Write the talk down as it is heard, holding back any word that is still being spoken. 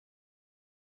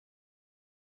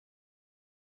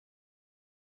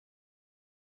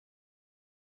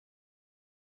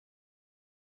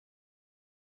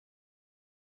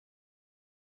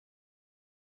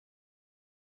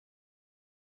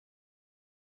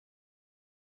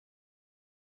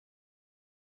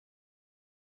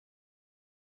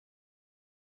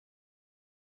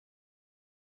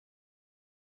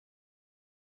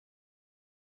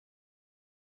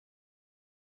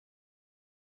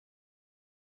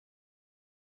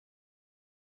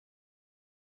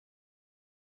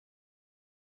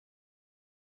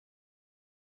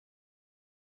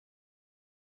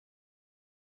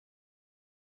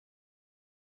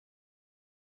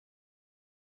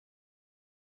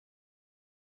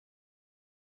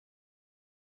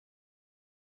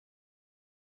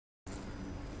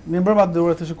Mirëmbrëma të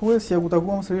nderuar shikues, ja ku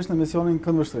takuam sërish në emisionin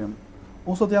Këndveshtrim.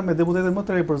 Unë sot jam me deputetin më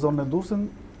të ri për zonën e Durrësit,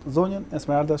 zonjën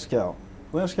ESMERALDA SHKJAHO.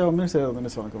 Zonja SHKJAHO, mirë se erdhët në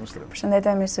emisionin Këndveshtrim.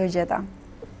 Përshëndetje, mirë se u gjeta.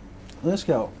 Zonja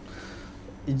SHKJAHO,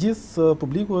 i gjithë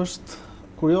publiku është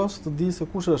kurioz të di se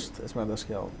kush është ESMERALDA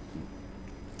SHKJAHO.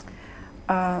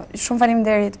 Shumë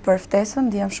faleminderit për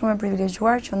ftesën, jam shumë e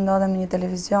privilegjuar që ndodhem në një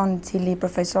televizion i cili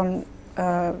përfaqëson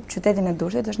qytetin e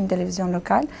Durrësit, është një televizion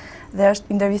lokal dhe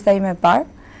është intervista ime e parë.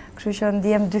 Kështu që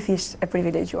ndihem dy fish e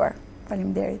privilegjuar.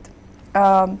 Faleminderit.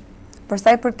 Për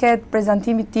sa i përket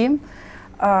prezantimit tim,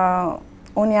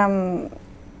 unë jam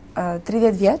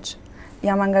 30 vjeç,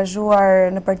 jam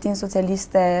angazhuar në Partinë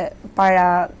Socialiste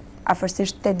para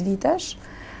afërsisht 8 vitesh.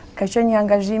 Ka qenë një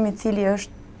angazhim i cili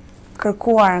është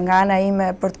kërkuar nga ana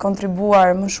ime për të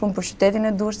kontribuar më shumë për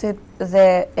qytetin e Durrësit dhe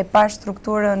e pa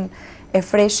strukturën e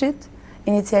freshit,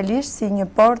 inicialisht si një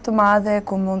portë të madhe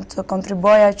ku mund të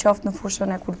kontribuoja qoftë në fushën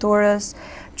e kulturës,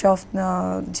 qoftë në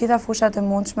gjitha fushat e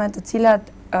mundshme, të cilat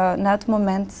në atë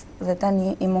moment dhe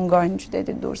tani i mungojnë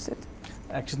qytetit Durrësit.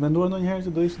 A kishit menduar ndonjëherë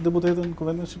që do ishte deputete në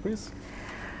Kuvendin e Shqipërisë?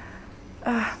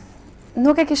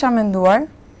 Nuk e kisha menduar,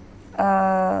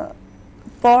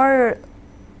 por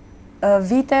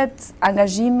vitet,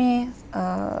 angazhimi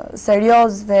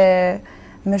serioz dhe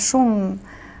me shumë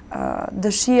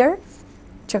dëshirë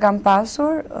që kam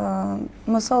pasur,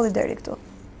 më solli deri këtu.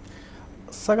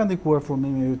 Sa ka ndikuar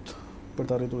formimi yt për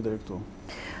të arritur deri këtu?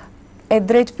 E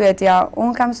drejt pyetja,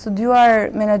 unë kam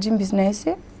studiuar menaxhim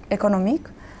biznesi, ekonomik,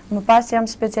 më pas jam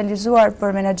specializuar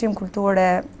për menaxhim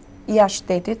kulture jashtë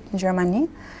shtetit, në Gjermani,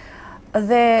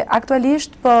 dhe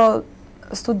aktualisht po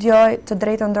studioj të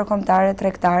drejtën ndërkombëtare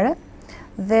tregtare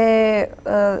dhe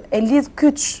e lidh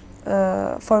kyç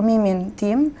formimin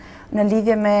tim në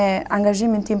lidhje me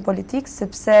angazhimin tim politik,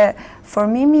 sepse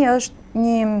formimi është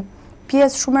një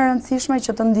pjesë shumë e rëndësishme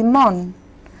që të ndihmon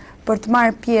për të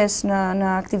marrë pjesë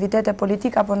në aktivitete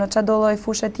politike apo në çdo lloj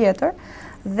fushe tjetër,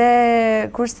 dhe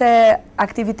kurse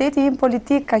aktiviteti im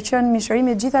politik ka qenë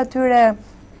mishërimi gjithë atyre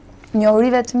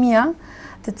njohurive të mia,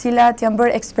 të cilat janë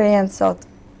bërë eksperiencë sot.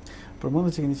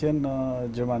 Përmendet që keni qenë në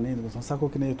Gjermani, domethënë sa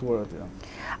kohë keni jetuar atje?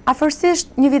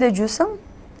 Afërsisht 1 vit e gjysmë.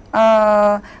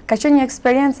 Ka qenë një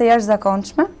eksperiencë e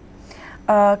jashtëzakonshme.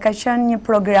 Ka qenë një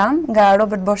program nga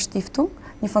Robert Bosch Stiftung,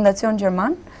 një fondacion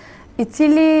gjerman, i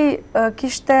cili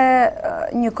kishte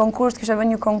vënë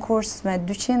një konkurs me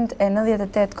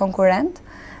 298 konkurrent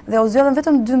dhe u zgjodhen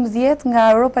vetëm 12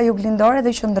 nga Europa juglindore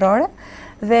dhe qendrore,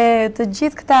 dhe të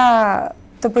gjithë këta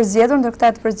të përzgjedhur, ndër këta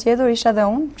të përzgjedhur isha dhe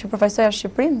unë, që përfaqësoja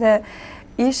Shqipërinë dhe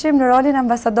ishim në rolin e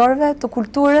ambasadorëve të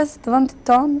kulturës të vendit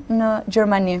tonë në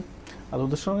Gjermani. A do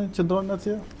dëshironi që ndrohen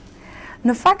atje?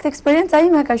 Në fakt, eksperienca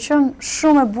ime ka qenë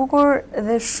shumë e bukur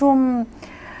dhe shumë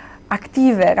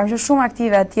aktive. Kam qenë shumë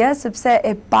aktive atje, sepse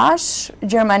e pash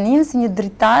Gjermaninë si një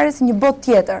dritare, si një botë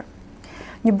tjetër.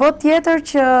 Një botë tjetër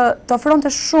që të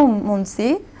ofronte shumë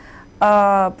mundësi,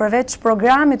 përveç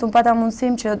programit, unë pata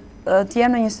mundësim që të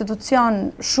jem në një institucion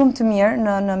shumë të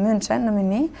mirë në München, në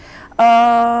Mini,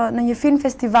 në një film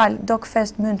festival,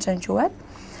 Dokfest München quhet,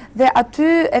 dhe aty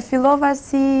e fillova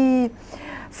si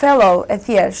fellow e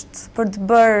thjesht për të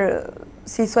bërë,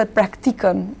 si thuhet,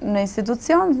 praktikën në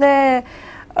institucion, dhe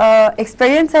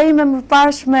eksperienca ime më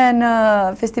pashme në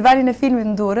festivalin e filmit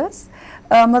në Durrës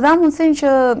më dha mundësinë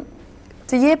që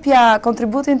të jepja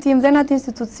kontributin tim dhe në atë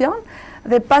institucion,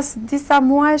 dhe pas disa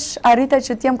muajsh arrita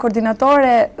që të jem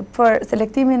koordinatore për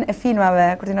selektimin e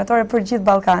filmave, koordinatore për gjithë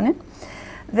Ballkanin.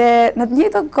 Dhe në të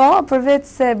njëjtën kohë, përveç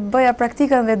se bëja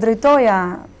praktikën dhe drejtoja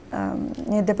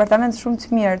një departament shumë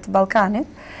të mirë të Ballkanit,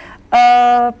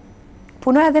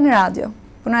 punoja edhe në radio.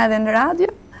 Punoja edhe në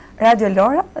Radio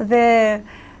Lora, dhe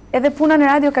edhe puna në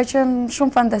radio ka qenë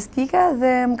shumë fantastike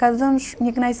dhe më ka dhënë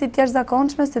një kënaqësi të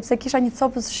jashtëzakonshme, sepse kisha një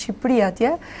copës Shqipëri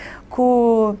atje, ku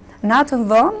natën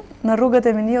vonë në rrugët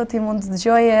e Miniut ti mund të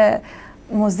dëgjoje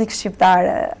muzikë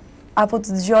shqiptare apo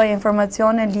të dëgjoje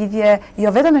informacione lidhje jo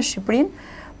vetëm me Shqipërinë,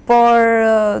 por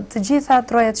të gjitha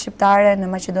trojet shqiptare në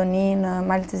Maqedoni, në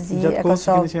Maltezi, e Kosovë. Gjatë kohës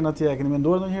që keni qenë atje, keni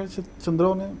menduar ndonjëherë që të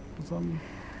qëndroni,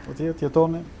 atje, të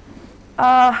jetoni?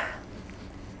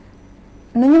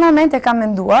 Në një moment e kam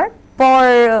menduar, por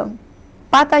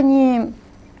pata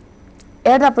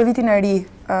erdha për vitin e ri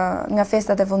nga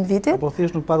festat e fundvitit. Apo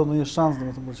thjesht nuk pata ndonjë shans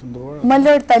domethënë për të qëndruar? Më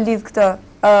lër ta lidh këtë.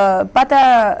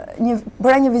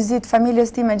 Bëra një vizitë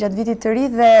familjes time gjatë vitit të ri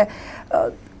dhe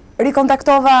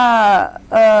rikontaktova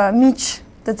miq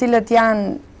të cilët janë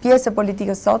pjesë e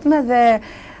politikës sotme dhe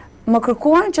më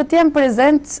kërkuan që të jem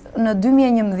prezent në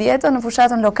 2011 në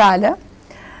fushatën lokale,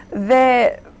 dhe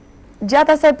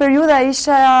gjatë asaj periudha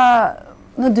isha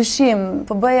në dyshim,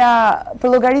 po bëja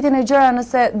për llogaritjen e gjëra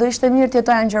nëse do ishte mirë të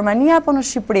jetoja në Gjermani apo në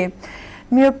Shqipëri.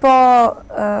 Mirë po,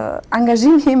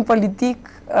 angazhimi im politik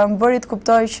më bëri të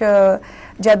kuptoj që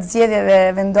gjatë zgjedhjeve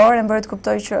vendore, më bëri të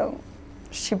kuptoj që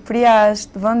Shqipëria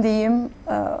është vendi im,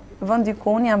 vendi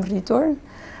ku unë jam rritur,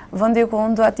 vendi ku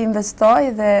unë dua të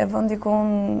investoj dhe vendi ku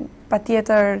unë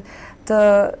patjetër të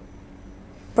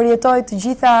përjetoj të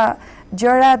gjitha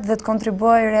gjërat dhe të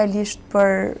kontribuoj realisht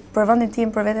për vendin tim,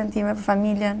 për veten time, për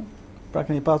familjen. Pra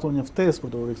keni patur një ftesë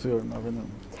për të rikthyer në vendin.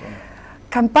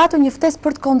 Kam patur një ftesë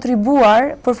për të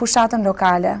kontribuar për fushatën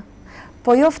lokale.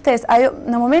 Po jo ftesë, ajo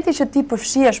në momentin që ti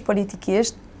përfshihesh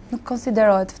politikisht, nuk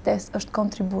konsiderohet ftesë, është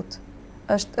kontribut.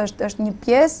 Është një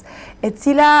pjesë e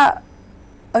cila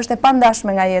është e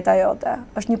pandashme nga jeta jote,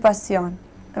 është një pasion.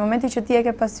 Në momentin që ti e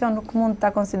ke pasion, nuk mund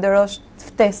ta konsiderosh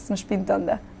ftesë në shtëpinë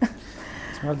tënde.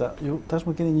 Esmeralda, ju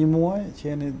tashmë keni një muaj që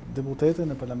jeni deputete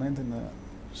në Parlamentin e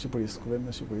Shqipërisë,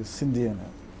 Kuvendin e Shqipërisë. Si ndjeni?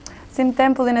 Si në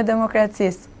tempullin e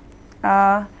demokracisë.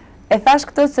 E thash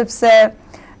këtë sepse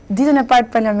ditën e parë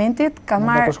të parlamentit ka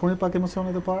marrë... Mund ta përshkroni pak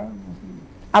emocionet e para?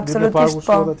 Absolutisht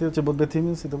po. Atje që bët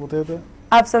betimin si deputete?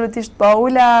 Absolutisht po.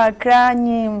 Ula krah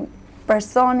një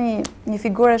personi, një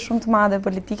figure shumë të madhe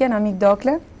politike, në Amik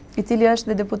Dokle, i cili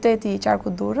është dhe deputeti i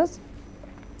Qarkut Durrës.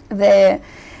 Dhe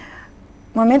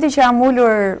momenti që jam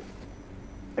ulur,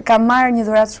 kam marrë një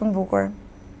dhuratë shumë bukur.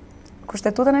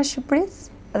 Kushtetutën e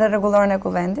Shqipërisë dhe rregulloren e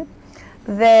Kuvendit.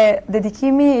 Dhe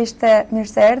dedikimi ishte mirë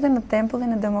se erdhe në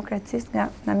tempullin e demokracisë nga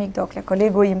Amik Dokle,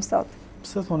 kolegu im sot.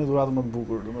 Pse thoni dhuratë më të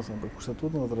bukur, domethënë për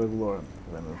kushtetutën dhe të rregulloren e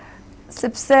Kuvendit?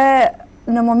 Sepse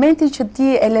në momentin që ti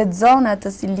e lexon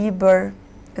atë si libër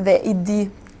dhe i di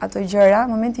ato gjëra,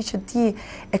 në momentin që ti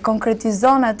e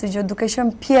konkretizon atë gjë duke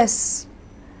qenë pjesë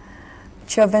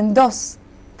që vendos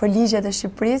për ligjet e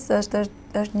Shqipërisë,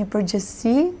 është një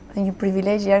përgjegjësi dhe një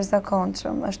privilegj i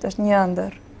jashtëzakonshëm, është një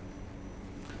ëndër.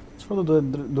 Çfarë do doje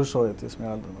ndryshoje ti,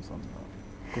 Esmeralda, domethënë,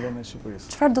 në Kuvendin e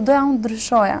Shqipërisë? Çfarë do doja unë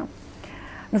ndryshoja?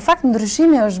 Në fakt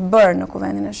ndryshimi është bërë në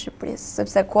Kuvendin e Shqipërisë,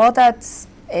 sepse kuotat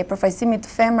e përfaqësimit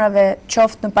të femrave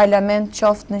qoftë në parlament,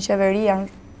 qoftë në qeveri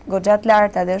janë goxha të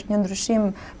larta dhe është një ndryshim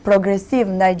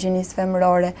progresiv ndaj gjinisë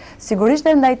femërore. Sigurisht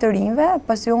edhe ndaj të rinjve,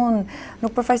 pasi unë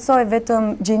nuk përfaqësoj vetëm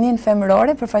gjininë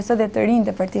femërore, përfaqësoj edhe të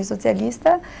rinjtë e Partisë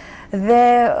Socialiste dhe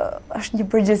është një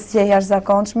përgjegjësi e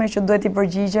jashtëzakonshme që duhet i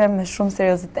përgjigjem me shumë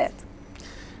seriozitet.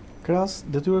 Krahas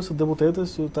detyrës së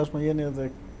deputetes, ju tashmë jeni edhe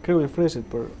kreu i freshit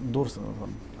për Durrësin,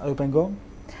 domethënë. A ju pengon?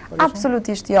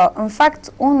 Absolutisht jo. Në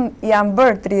fakt, unë jam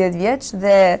bërë 30 vjeç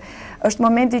dhe është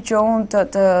momenti që unë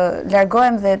të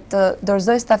largohem dhe të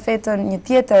dorëzoj stafetën një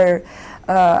tjetër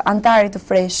antari të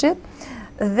freshit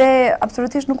dhe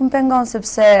absolutisht nuk më pengon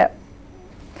sepse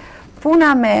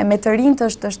puna me të rinjt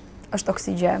është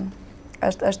oksigjen.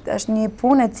 Është një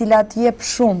punë e cila të jep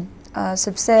shumë.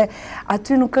 Sepse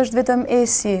aty nuk është vetëm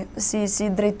esi si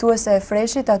drejtuese e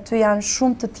freshit, aty janë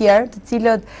shumë të tjerë, të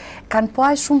cilët kanë po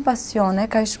aq shumë pasione,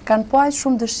 kanë po aq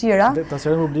shumë dëshira. Ta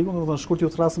sqarojmë publikun, domethënë shkurt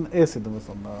ju thrasin esit,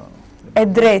 domethënë. E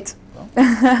drejt.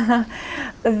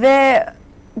 Dhe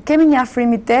kemi një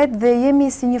afrimitet dhe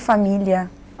jemi si një familje,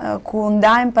 ku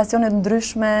ndajmë pasionet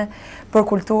ndryshme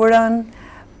për kulturën,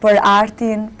 për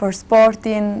artin, për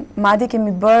sportin, madje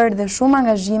kemi bërë dhe shumë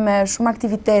angazhime, shumë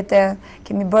aktivitete,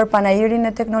 kemi bërë panairin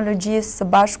e teknologjisë së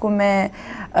bashku me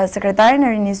sekretarin e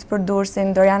rinisë për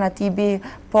Durrësin, Doriana Tibi,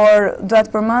 por dua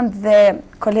të përmend dhe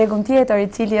kolegun tjetër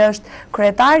i cili është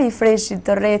kryetari i freshit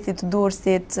të rrethit të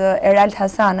Durrësit, Erald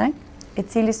Hasanaj, i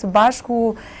cili së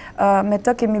bashku me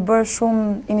të kemi bërë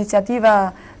shumë iniciativa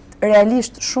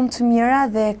realisht shumë të mira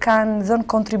dhe kanë dhënë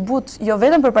kontribut jo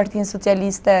vetëm për Partinë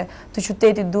Socialiste të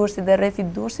qytetit Durrësit dhe rrethit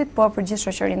Durrësit, por për gjithë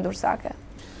shoqërinë durrësake.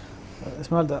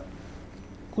 Esmeralda,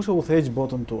 kush e udhëheq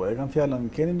botën tuaj? E kanë fjalën,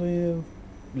 keni ndonjë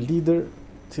lider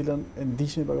cilën e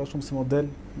ndiqni pak a shumë si model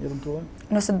në jetën tuaj?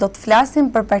 Nëse do të flasim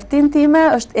për partinë time,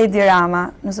 është Edi Rama.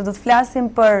 Nëse do të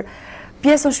flasim për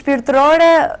pjesën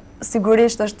shpirtërore,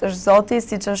 sigurisht është Zoti,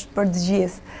 siç është për të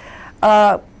gjithë.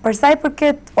 Për sa i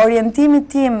përket orientimit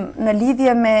tim në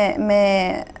lidhje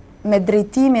me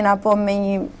drejtimin apo me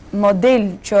një model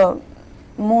që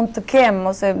mund të kem,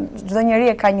 ose çdo njeri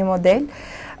e ka një model,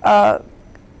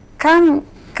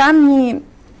 kam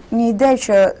një ide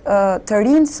që të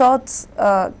rinjt sot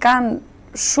kanë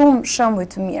shumë shembuj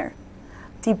të mirë.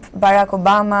 Tip Barack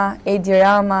Obama, Edi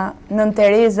Rama, Nën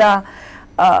Tereza,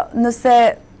 nëse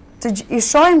i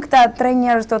shohim këta tre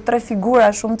njerëz, këto tre figura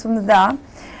shumë të mëdha,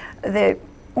 dhe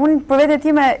unë për vete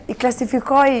time i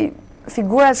klasifikoj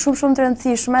figurat shumë të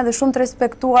rëndësishme dhe shumë të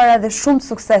respektuara dhe shumë të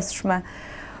suksesshme.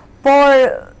 Por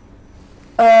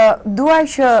dua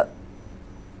që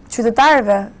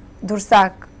qytetarëve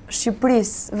durrësak,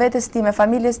 Shqipërisë, vetes time,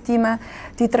 familjes time,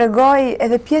 t'i tregoj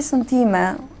edhe pjesën time,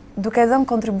 duke dhënë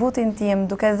kontributin tim,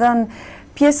 duke dhënë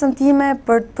pjesën time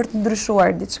për të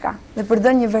ndryshuar diçka dhe për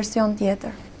dhënë një version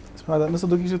tjetër. Nëse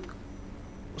do kishit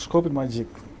shkopin magjik,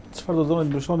 çfarë do doni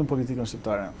të ndryshonin politikën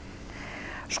shqiptare?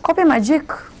 Shkopi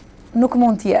magjik nuk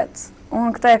mund të jetë.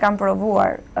 Unë këtë e kam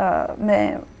provuar.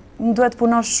 Duhet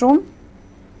punosh shumë,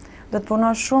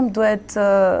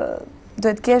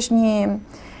 duhet kesh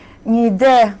një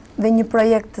ide dhe një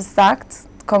projekt të sakt,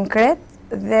 konkret,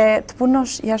 dhe të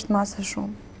punosh jashtë masë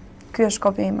shumë. Ky është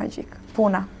shkopi i magjik,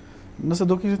 puna. Nëse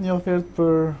do kishit një ofertë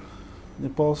për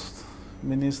një post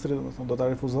ministri, do ta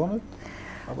refuzonit?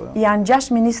 Janë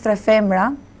 6 ministre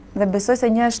femra, dhe besoj se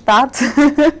një është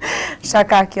 7,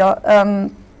 shaka kjo.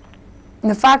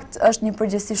 Në fakt është një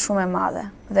përgjegjësi shumë e madhe,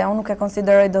 dhe unë nuk e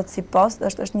konsideroj dot si post,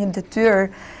 është një detyrë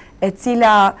e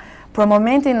cila për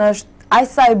momentin është aq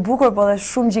sa e bukur, po dhe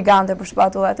shumë gjigante për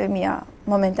shpatullat e mia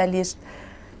momentalisht.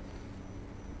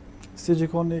 Si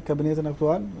gjikoni kabinetin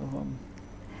aktual?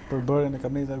 Përbërjen e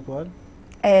kabinetit aktual?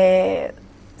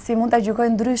 Si mund ta gjykoj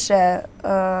ndryshe?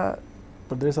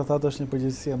 Përderisa thatë është një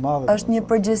përgjegjësi e madhe. Është një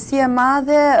përgjegjësi e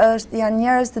madhe, janë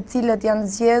njerëz të cilët janë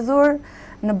zgjedhur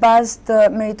në bazë të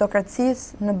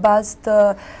meritokracisë, në bazë të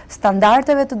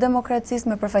standardeve të demokracisë,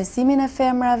 me përfaqësimin e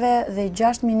femrave, dhe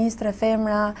 6 ministre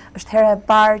femra është hera e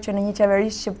parë që në një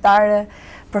qeveri shqiptare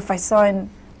përfaqësojnë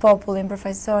popullin,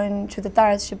 përfaqësojnë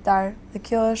qytetarët shqiptar. Dhe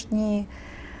kjo është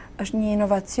një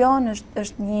inovacion,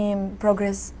 është një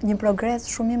progres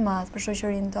shumë i madh për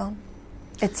shoqërinë tonë,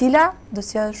 e cila do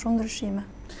sjellë shumë ndryshime.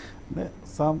 Ne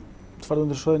çfarë do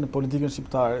ndryshojë në politikën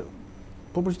shqiptare,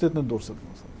 po për qytetin e Durrësit?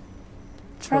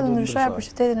 Çfarë do ndryshojë për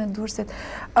qytetin e Durrësit?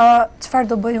 Çfarë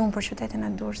do bëj unë për qytetin e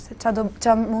Durrësit?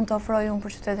 Çfarë mund të ofroj unë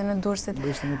për qytetin e Durrësit? Do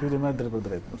ishte një pyetje më drejt për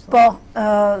drejt. Po,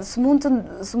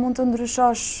 s'mund të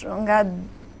ndryshosh nga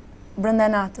brenda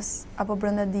natës apo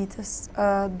brenda ditës.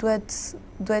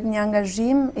 Duhet një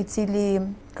angazhim i cili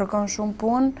kërkon shumë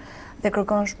punë dhe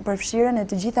kërkon përfshirjen e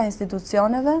të gjitha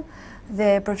institucioneve dhe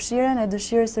përfshirjen e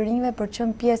dëshirës së rinjve për të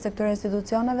qenë pjesë e këtyre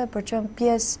institucioneve, për të qenë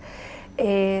pjesë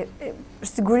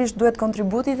sigurisht duhet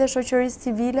kontributi dhe shoqërisë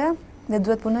civile, dhe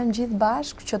duhet punojmë gjithë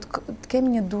bashkë që të kemi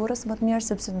një Durrës më të mirë,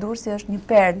 sepse Durrësi është një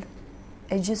perlë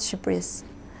e gjithë Shqipërisë.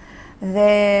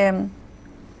 Dhe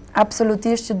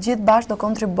absolutisht që të gjithë bashkë do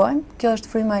kontribojmë, kjo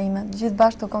është fryma ime, të gjithë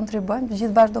bashkë do kontribojmë, të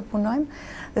gjithë bashkë do punojmë,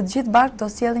 dhe të gjithë bashkë do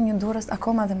sjellim një Durrës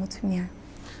akoma dhe më të mirë.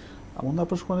 A mund ta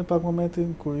përshkruani pak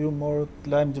momentin kur ju morët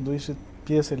lajm që do ishit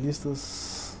pjesë e listës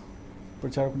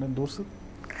për qarkun e Durrësit?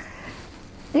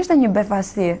 Ishte një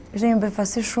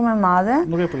befasi shumë e madhe.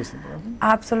 Nuk e prisja?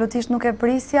 Absolutisht nuk e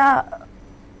prisja.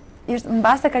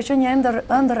 Mbaste ka qenë një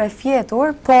ëndër e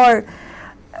fjetur, por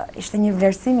ishte një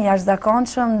vlerësim i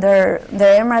jashtëzakonshëm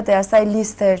ndër emrat e asaj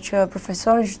liste që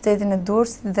përfaqësonin qytetin e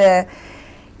Durrësit, dhe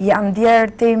jam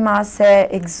ndjer tema se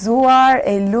e gëzuar,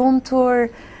 e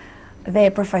lumtur dhe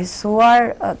e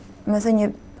përfaqësuar, me thënë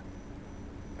një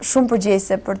shumë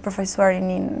përgjegjëse për të përfaqësuar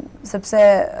rinin, sepse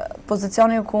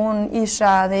pozicioni ku unë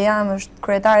isha dhe jam është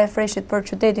kryetare e freshit për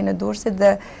qytetin e Durrësit,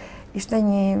 dhe ishte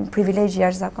një privilegj i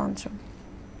jashtëzakonshëm.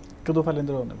 Kë do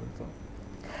falenderoni për këtë?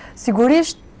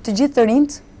 Sigurisht të gjithë të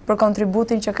rinjt për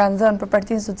kontributin që kanë dhënë për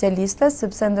Partinë Socialiste,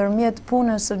 sepse ndërmjet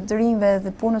punës së të rinjve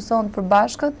dhe punës sonë për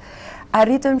bashkët,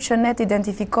 arritëm që ne të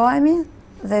identifikohemi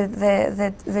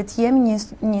dhe të jemi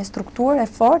një strukturë e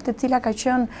fortë, e cila ka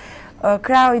qenë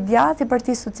krau i djathtë i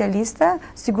Partisë Socialiste,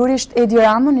 sigurisht Edi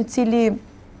Ramën, i cili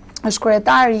është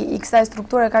kryetari i kësaj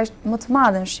strukture ka ishtë më të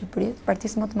madhe në Shqipëri,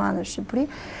 partisë më të madhe në Shqipëri,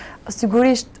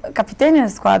 sigurisht kapitenin e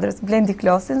skuadrës, Blendi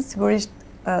Klosin, sigurisht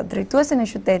drejtuesin e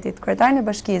qytetit, kryetarin e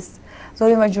bashkisë,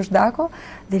 Zoti Gjushdako,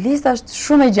 dhe lista është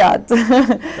shumë e gjatë.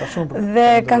 Dhe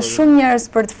ka shumë njerëz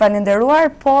për të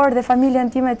falenderuar, por dhe familjen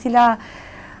time e cila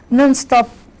non-stop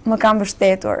më kam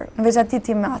mbështetur, në veç atij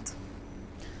timat.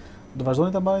 Do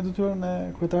vazhdoni ta mbani detyrën e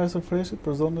kryetares së freshit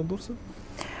për zonën e Durrësit?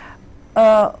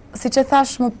 Siç e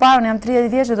thash më parë, jam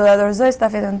 30 vjeç, do ta dorëzoj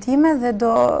stafetën time dhe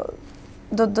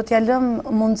do t'ja lëm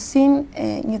mundësinë e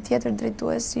një tjetër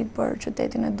drejtuesi për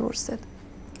qytetin e Durrësit.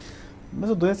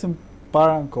 Nëse do ecim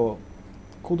para në kohë,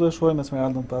 ku do e shohim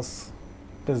Esmeraldën pas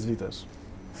 5 vitesh?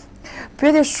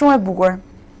 Pyetje shumë e bukur.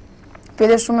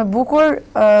 Pyetje shumë e bukur,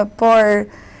 por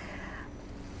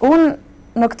unë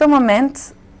në këtë moment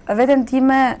veten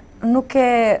time nuk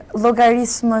e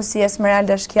llogaris më si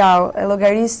Esmeralda Shkjaho, e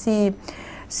llogaris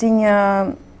si një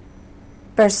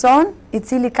person i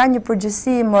cili ka një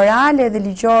përgjegjësi morale dhe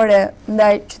ligjore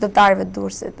ndaj qytetarëve të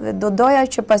Durrësit. Dhe do doja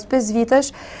që pas 5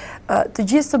 vitesh të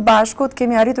gjithë së bashku të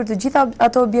kemi arritur të gjitha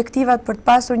ato objektivat për të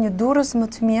pasur një Durrës më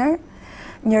të mirë,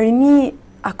 një rini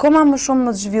akoma më shumë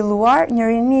më të zhvilluar, një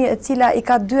rini e cila i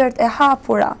ka dyert e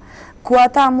hapura, ku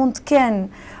ata mund të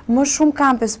kenë më shumë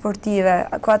kampe sportive,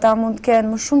 ku ata mund të kenë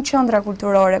më shumë qendra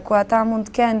kulturore, ku ata mund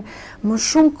të kenë më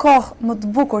shumë kohë më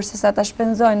të bukur se sa ta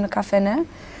shpenzojnë në kafene,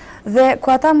 dhe ku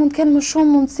ata mund të kenë më shumë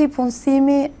mundësi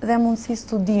punësimi dhe mundësi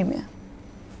studimi.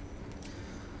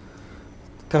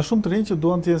 Ka shumë të rinj që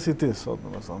duan të jenë si ti sot,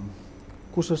 domethënë.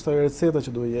 Kush është ajo receta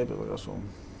që duhet jepi për ka shumë?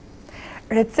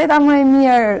 Receta më e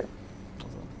mirë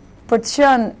për të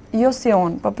qenë jo si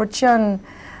unë, po për të qenë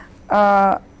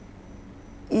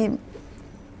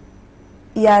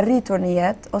i arritur në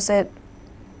jetë, ose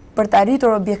për të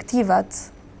arritur objektivat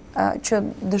që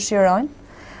dëshirojnë,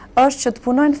 është që të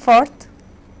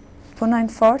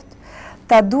punojnë fort,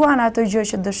 ta duan ato gjë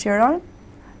që dëshirojnë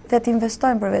dhe të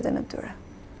investojnë për veten e tyre.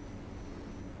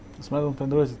 Esmeralda, të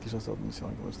falenderoj që të kisha sot në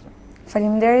emisionin këndveshtrim.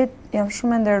 Faleminderit, jam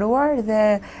shumë e nderuar dhe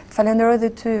të falenderoj dhe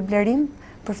ty, Blerim,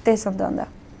 për ftesën tënde.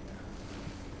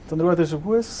 Të nderuar të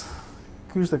shikues,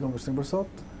 ky ishte këndveshtrim për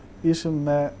sot. Ishim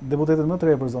me deputetin më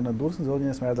të re për zonën e Durrësit,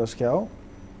 zonjën ESMERALDA SHKJAHO,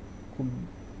 ku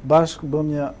bashkë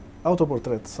bëm një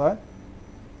autoportret të saj,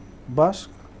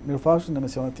 bashkë mirëfashim në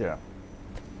emisione të tjera.